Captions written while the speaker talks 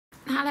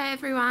Hello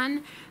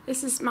everyone,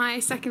 this is my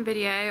second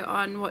video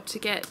on what to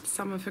get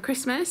someone for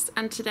Christmas,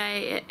 and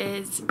today it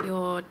is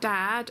your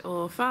dad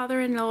or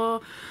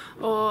father-in-law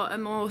or a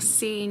more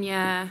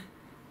senior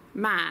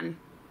man.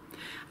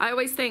 I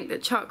always think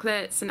that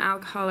chocolates and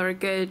alcohol are a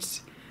good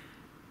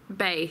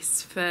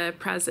base for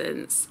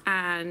presents,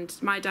 and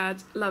my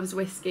dad loves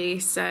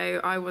whiskey,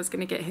 so I was going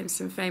to get him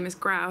some Famous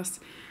Grouse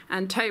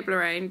and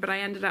Toblerone, but I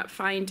ended up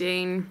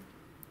finding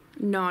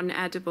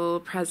non-edible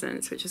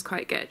presents, which is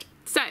quite good.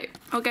 So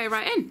I'll go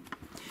right in.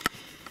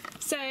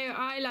 So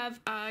I love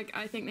UGG.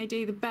 I think they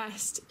do the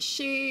best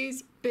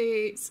shoes,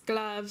 boots,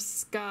 gloves,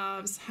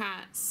 scarves,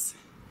 hats,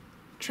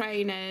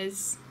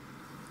 trainers,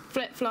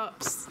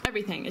 flip-flops,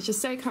 everything. It's just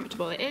so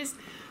comfortable. It is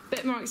a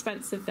bit more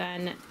expensive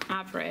than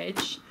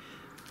average,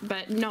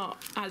 but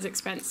not as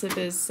expensive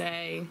as,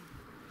 say,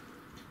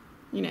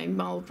 you know,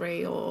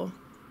 Mulberry or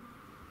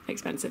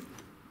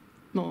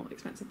more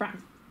expensive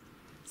brands.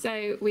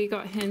 So we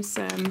got him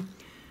some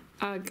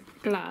UGG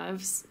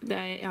gloves.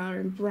 They are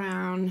in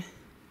brown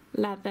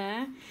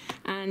leather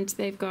and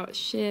they've got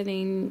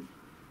shearling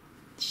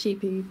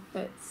sheepy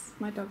bits.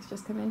 My dog's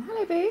just come in.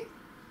 Hello, Boo.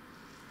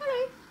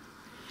 Hello.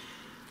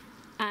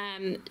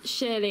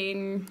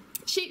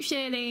 Sheep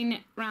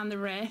shearling around the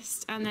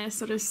wrist, and they're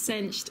sort of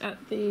cinched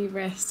at the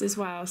wrist as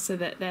well, so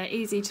that they're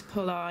easy to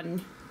pull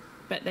on,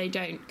 but they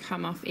don't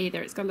come off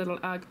either. It's got a little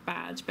UGG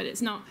badge, but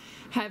it's not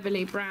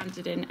heavily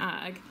branded in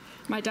UGG.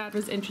 My dad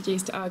was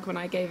introduced to UGG when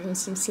I gave him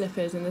some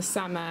slippers in the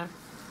summer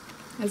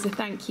as a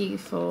thank you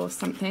for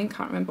something,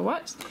 can't remember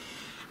what.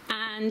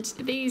 And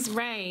these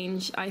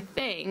range, I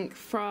think,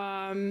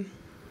 from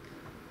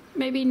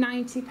maybe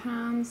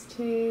 £90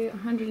 to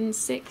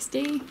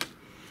 160,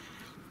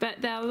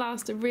 but they'll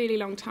last a really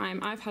long time.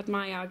 I've had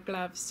my UGG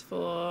gloves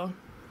for,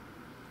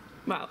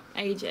 well,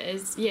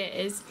 ages,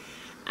 years,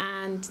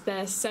 and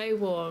they're so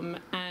warm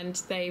and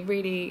they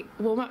really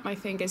warm up my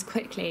fingers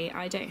quickly.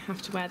 I don't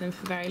have to wear them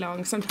for very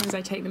long. Sometimes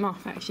I take them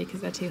off actually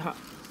because they're too hot.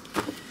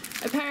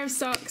 A pair of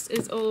socks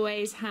is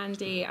always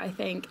handy, I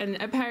think, and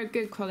a pair of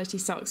good quality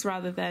socks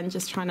rather than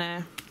just trying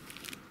to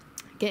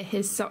get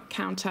his sock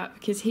count up,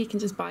 because he can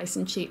just buy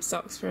some cheap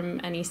socks from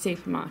any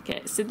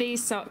supermarket. So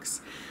these socks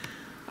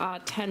are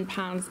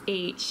 £10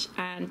 each,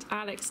 and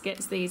Alex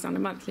gets these on a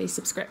monthly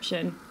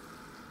subscription.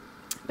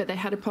 But they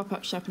had a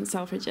pop-up shop in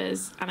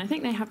Selfridges, and I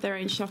think they have their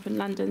own shop in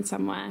London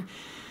somewhere,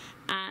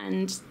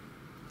 and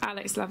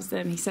Alex loves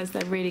them. He says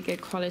they're really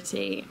good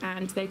quality,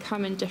 and they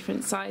come in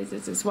different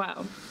sizes as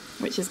well,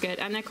 which is good,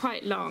 and they're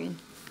quite long.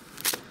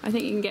 I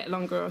think you can get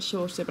longer or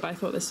shorter, but I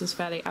thought this was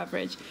fairly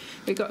average.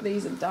 We got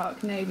these in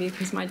dark navy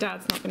because my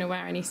dad's not going to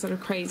wear any sort of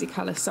crazy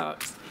colour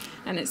socks,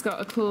 and it's got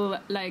a cool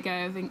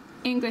logo of an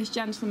English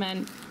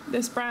gentleman.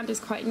 This brand is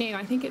quite new.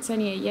 I think it's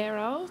only a year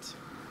old,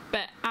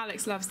 but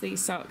Alex loves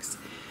these socks.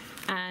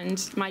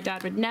 And my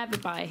dad would never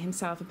buy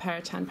himself a pair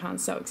of £10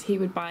 socks. He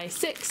would buy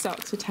 6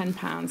 socks for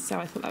 £10, so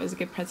I thought that was a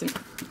good present.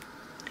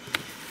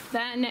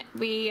 Then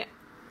we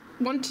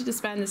wanted to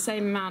spend the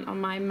same amount on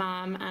my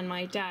mum and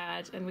my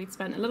dad, and we'd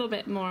spent a little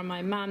bit more on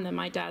my mum than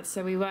my dad,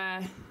 so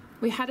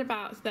we had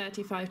about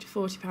 £35 to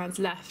 £40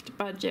 left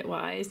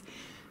budget-wise,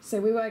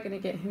 so we were going to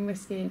get him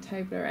whiskey and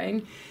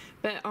Toblerone.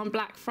 But on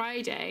Black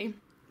Friday,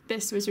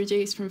 this was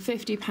reduced from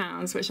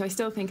 £50, which I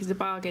still think is a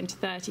bargain, to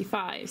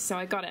 £35, so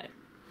I got it.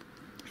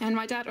 And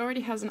my dad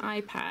already has an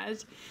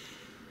iPad,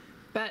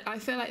 but I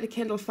feel like the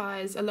Kindle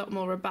Fire is a lot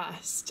more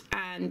robust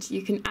and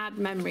you can add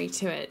memory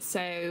to it.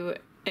 So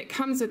it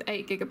comes with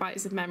 8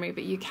 GB of memory,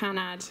 but you can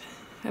add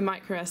a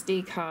micro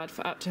SD card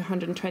for up to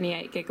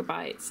 128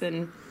 GB,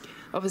 and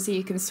obviously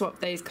you can swap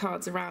those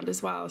cards around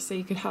as well. So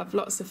you could have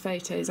lots of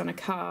photos on a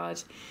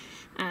card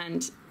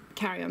and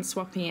carry on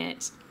swapping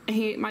it.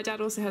 My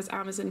dad also has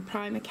Amazon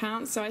Prime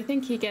account, so I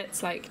think he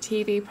gets like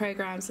TV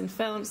programs and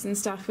films and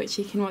stuff which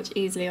he can watch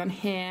easily on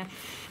here.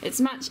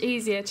 It's much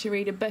easier to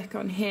read a book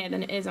on here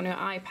than it is on your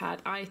iPad,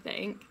 I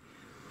think.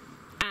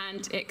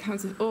 And it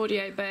comes with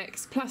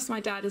audiobooks, plus my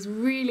dad is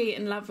really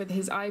in love with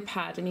his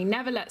iPad and he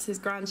never lets his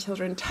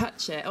grandchildren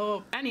touch it,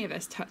 or any of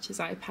us touch his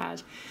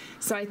iPad.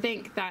 So I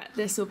think that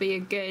this will be a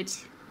good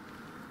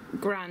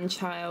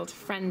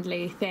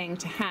grandchild-friendly thing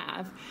to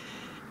have.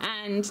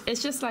 And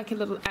it's just like a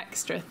little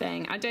extra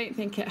thing. I don't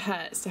think it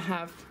hurts to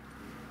have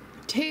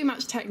too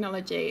much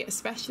technology,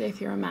 especially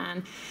if you're a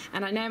man.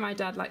 And I know my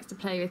dad likes to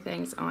play with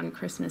things on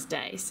Christmas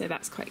Day, so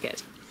that's quite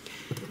good.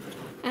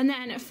 And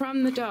then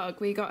from the dog,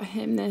 we got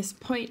him this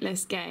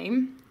Pointless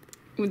game,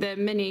 with a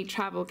mini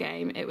travel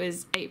game. It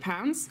was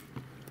 £8.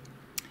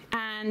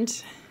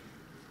 And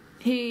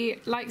he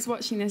likes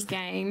watching this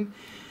game.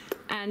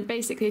 And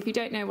basically, if you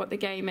don't know what the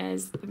game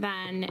is,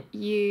 then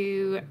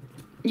you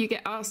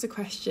get asked a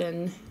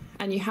question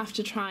and you have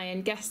to try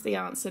and guess the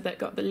answer that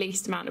got the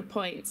least amount of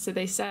points. So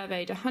they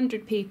surveyed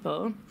 100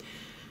 people,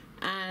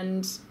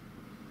 and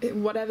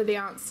whatever the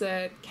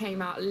answer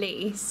came out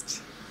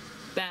least,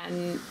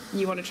 then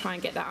you want to try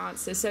and get that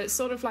answer. So it's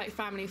sort of like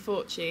Family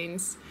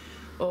Fortunes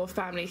or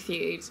Family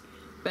Feud,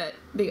 but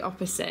the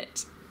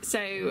opposite.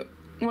 So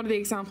one of the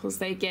examples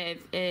they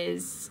give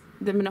is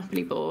the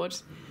Monopoly board,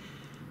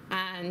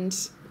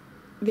 and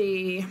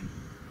the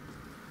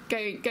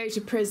go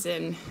to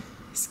prison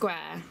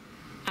square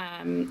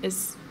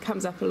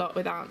comes up a lot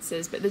with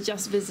answers, but the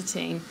just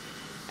visiting,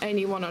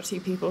 only 1 or 2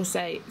 people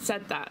said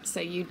that, so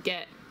you'd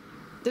get...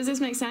 Does this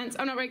make sense?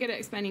 I'm not very good at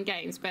explaining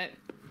games, but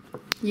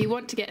you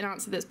want to get an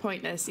answer that's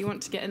pointless. You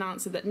want to get an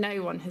answer that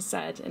no one has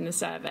said in the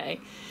survey,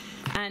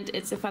 and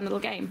it's a fun little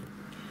game.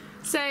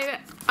 So,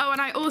 oh, and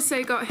I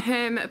also got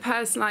him a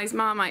personalised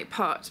Marmite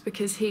pot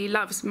because he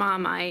loves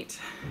Marmite,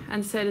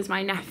 and so does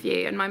my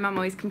nephew, and my mum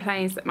always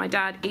complains that my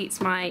dad eats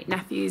my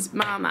nephew's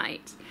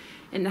Marmite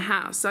in the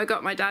house. So I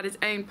got my dad his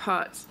own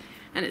pot,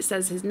 and it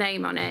says his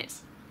name on it,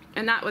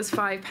 and that was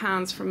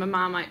 £5 from a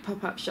Marmite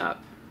pop-up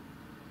shop.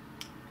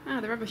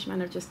 Oh, the rubbish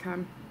men have just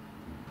come.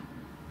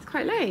 It's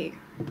quite late.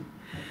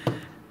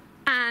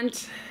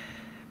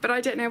 But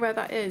I don't know where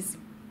that is.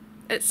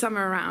 It's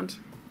somewhere around.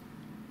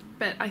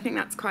 But I think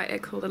that's quite a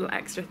cool little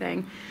extra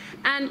thing.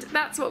 And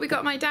that's what we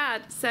got my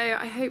dad. So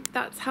I hope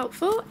that's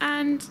helpful,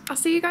 and I'll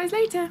see you guys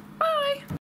later. Bye!